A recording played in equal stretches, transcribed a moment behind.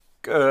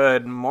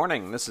Good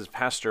morning. This is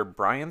Pastor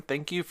Brian.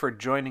 Thank you for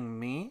joining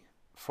me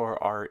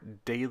for our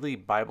daily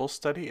Bible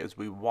study as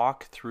we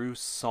walk through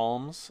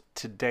Psalms.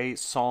 Today,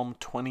 Psalm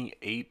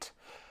 28.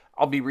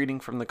 I'll be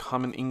reading from the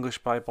Common English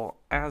Bible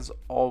as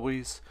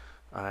always,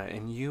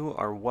 and you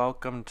are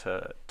welcome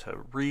to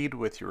read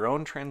with your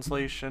own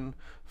translation.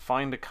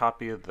 Find a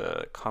copy of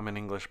the Common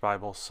English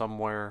Bible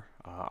somewhere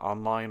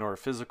online or a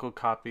physical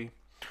copy,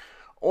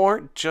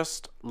 or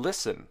just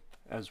listen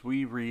as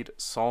we read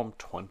Psalm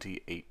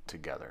 28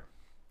 together.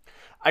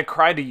 I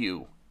cry to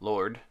you,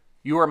 Lord.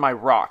 You are my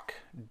rock.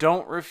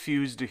 Don't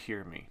refuse to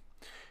hear me.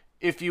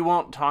 If you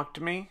won't talk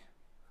to me,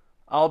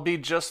 I'll be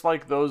just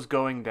like those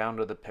going down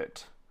to the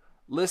pit.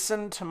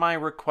 Listen to my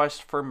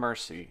request for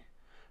mercy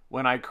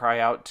when I cry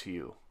out to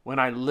you, when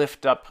I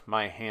lift up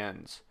my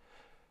hands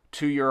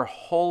to your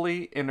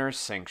holy inner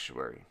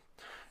sanctuary.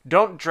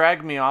 Don't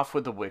drag me off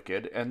with the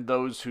wicked and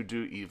those who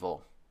do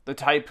evil, the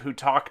type who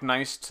talk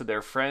nice to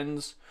their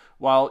friends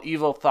while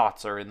evil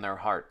thoughts are in their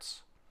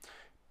hearts.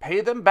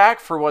 Pay them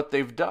back for what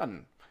they've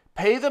done.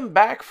 Pay them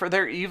back for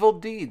their evil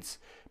deeds.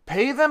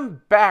 Pay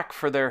them back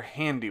for their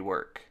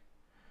handiwork.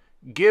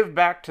 Give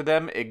back to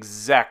them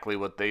exactly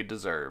what they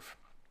deserve,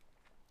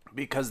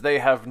 because they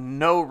have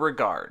no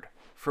regard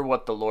for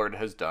what the Lord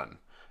has done,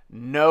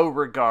 no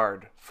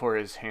regard for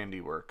his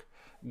handiwork.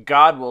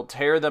 God will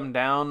tear them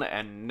down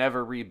and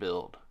never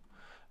rebuild.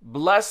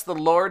 Bless the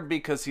Lord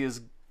because he has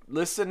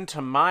listened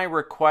to my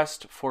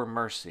request for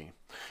mercy.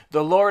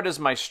 The Lord is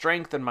my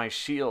strength and my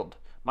shield.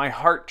 My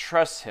heart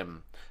trusts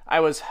him. I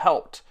was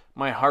helped.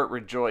 My heart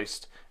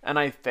rejoiced, and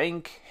I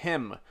thank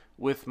him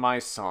with my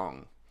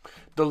song.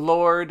 The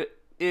Lord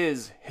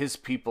is his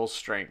people's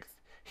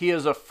strength. He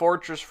is a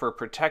fortress for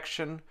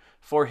protection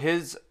for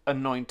his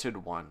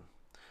anointed one.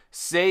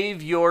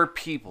 Save your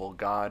people,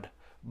 God.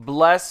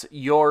 Bless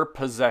your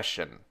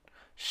possession.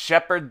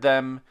 Shepherd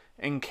them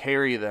and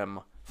carry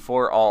them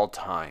for all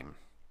time.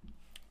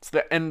 It's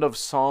the end of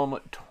Psalm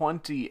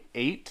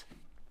 28.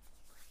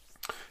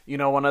 You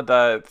know, one of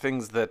the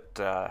things that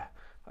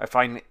I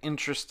find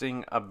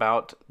interesting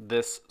about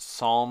this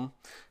psalm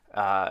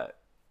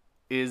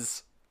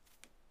is,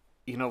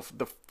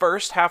 the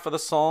first half of the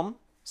psalm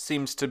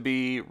seems to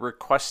be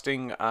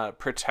requesting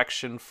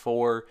protection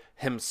for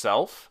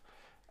himself.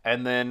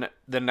 And then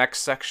the next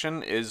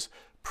section is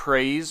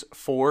praise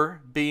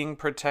for being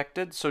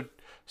protected.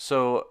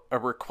 So a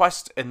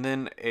request and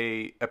then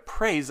a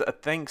praise, a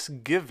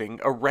thanksgiving,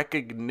 a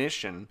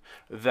recognition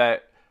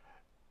that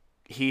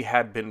he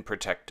had been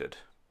protected,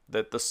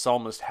 that the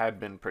psalmist had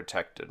been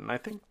protected. And I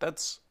think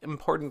that's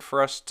important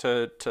for us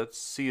to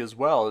see as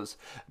well, is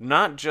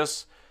not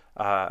just,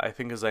 I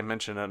think as I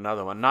mentioned in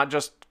another one, not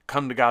just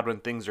come to God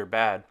when things are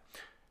bad,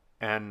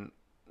 and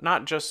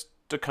not just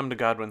to come to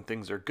God when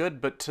things are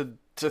good, but to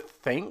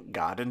thank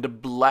God and to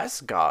bless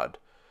God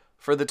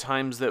for the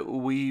times that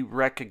we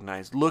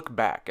recognize, look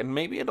back, and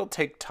maybe it'll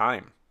take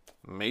time,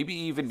 maybe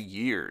even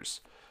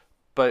years,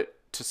 but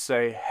to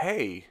say,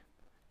 hey,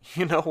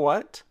 you know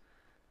what?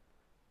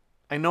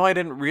 I know I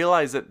didn't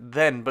realize it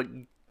then, but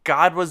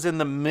God was in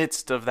the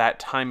midst of that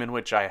time in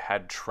which I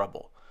had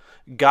trouble.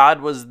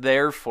 God was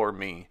there for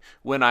me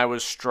when I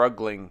was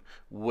struggling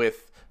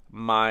with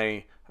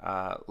my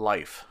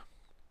life.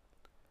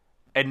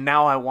 And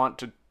now I want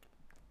to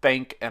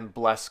thank and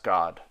bless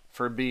God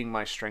for being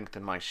my strength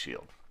and my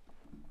shield.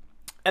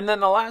 And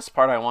then the last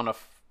part I want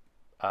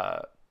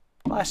to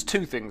last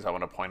two things I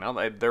want to point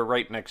out, they're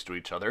right next to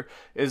each other,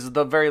 is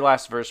the very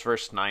last verse,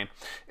 verse 9,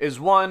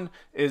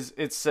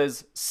 it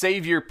says,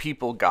 save your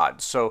people,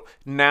 God. So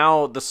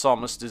now the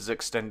psalmist is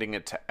extending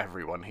it to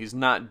everyone. He's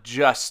not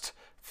just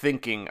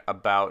thinking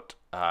about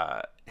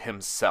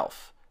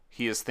himself.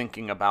 He is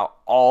thinking about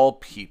all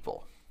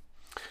people.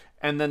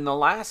 And then the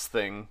last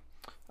thing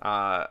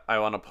I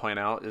want to point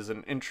out is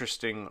an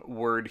interesting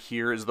word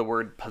here, is the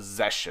word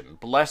possession.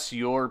 Bless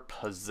your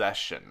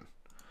possession.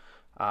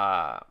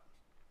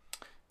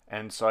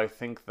 And so I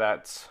think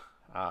that's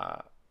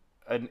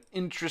an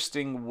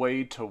interesting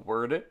way to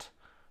word it.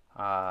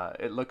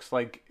 It looks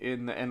like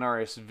in the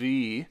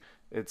NRSV,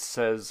 it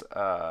says,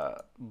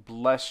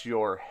 bless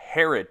your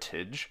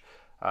heritage.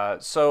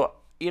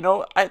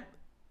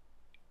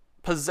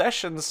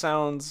 Possession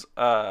sounds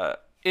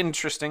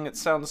interesting. It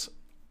sounds,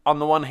 on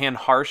the one hand,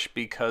 harsh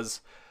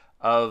because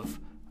of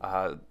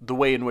the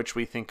way in which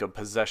we think of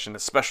possession,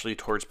 especially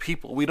towards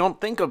people. We don't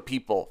think of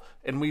people,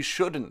 and we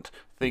shouldn't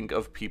think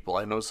of people.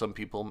 I know some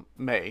people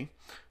may,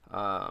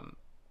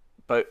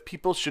 but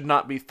people should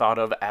not be thought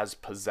of as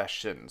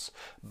possessions.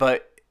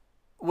 But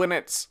when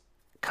it's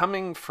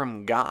coming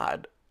from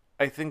God,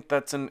 I think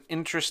that's an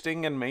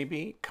interesting and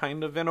maybe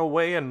kind of, in a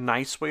way, a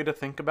nice way to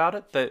think about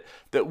it,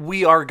 that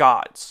we are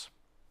God's.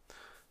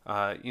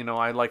 I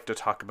like to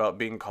talk about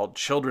being called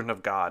children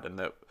of God, and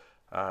that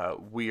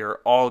we are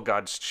all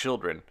God's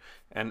children,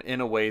 and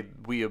in a way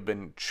we have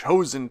been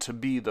chosen to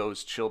be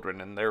those children,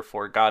 and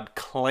therefore God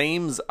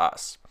claims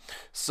us.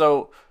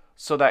 So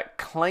that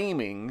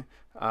claiming,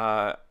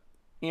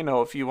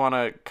 if you want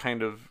to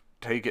kind of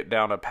take it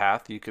down a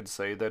path, you could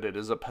say that it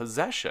is a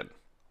possession.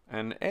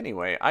 And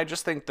anyway, I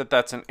just think that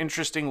that's an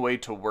interesting way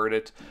to word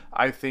it.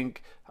 I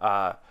think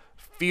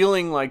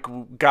feeling like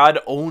God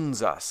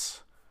owns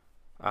us,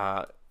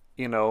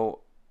 you know,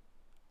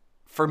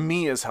 for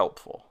me is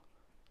helpful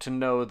to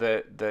know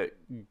that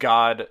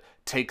God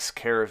takes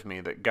care of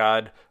me, that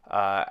God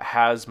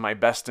has my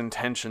best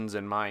intentions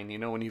in mind. You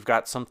know, when you've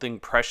got something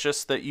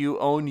precious that you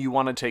own, you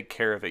want to take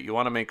care of it. You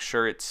want to make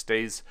sure it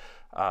stays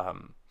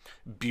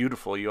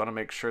beautiful. You want to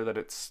make sure that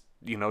it's,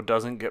 you know,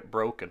 doesn't get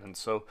broken. And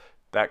so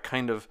that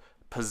kind of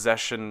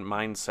possession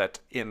mindset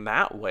in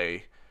that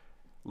way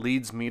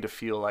leads me to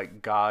feel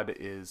like God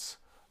is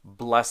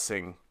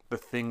blessing the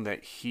thing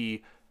that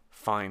he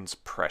finds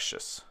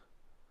precious.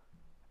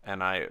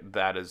 And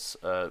that is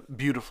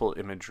beautiful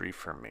imagery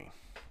for me.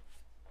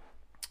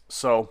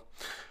 So,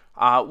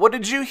 what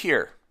did you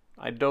hear?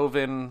 I dove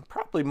in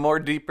probably more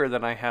deeper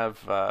than I have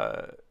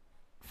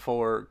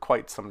for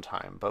quite some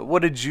time. But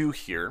what did you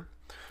hear?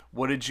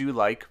 What did you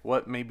like?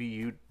 What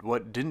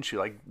didn't you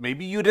like?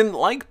 Maybe you didn't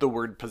like the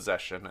word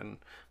possession, and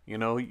you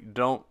know,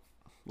 don't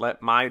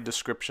let my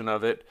description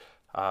of it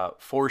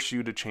force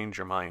you to change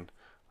your mind.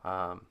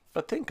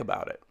 But think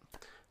about it.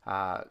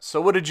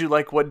 So what did you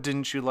like? What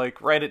didn't you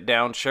like? Write it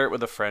down, share it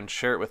with a friend,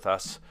 share it with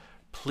us.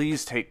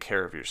 Please take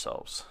care of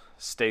yourselves.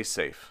 Stay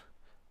safe,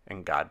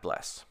 and God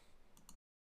bless.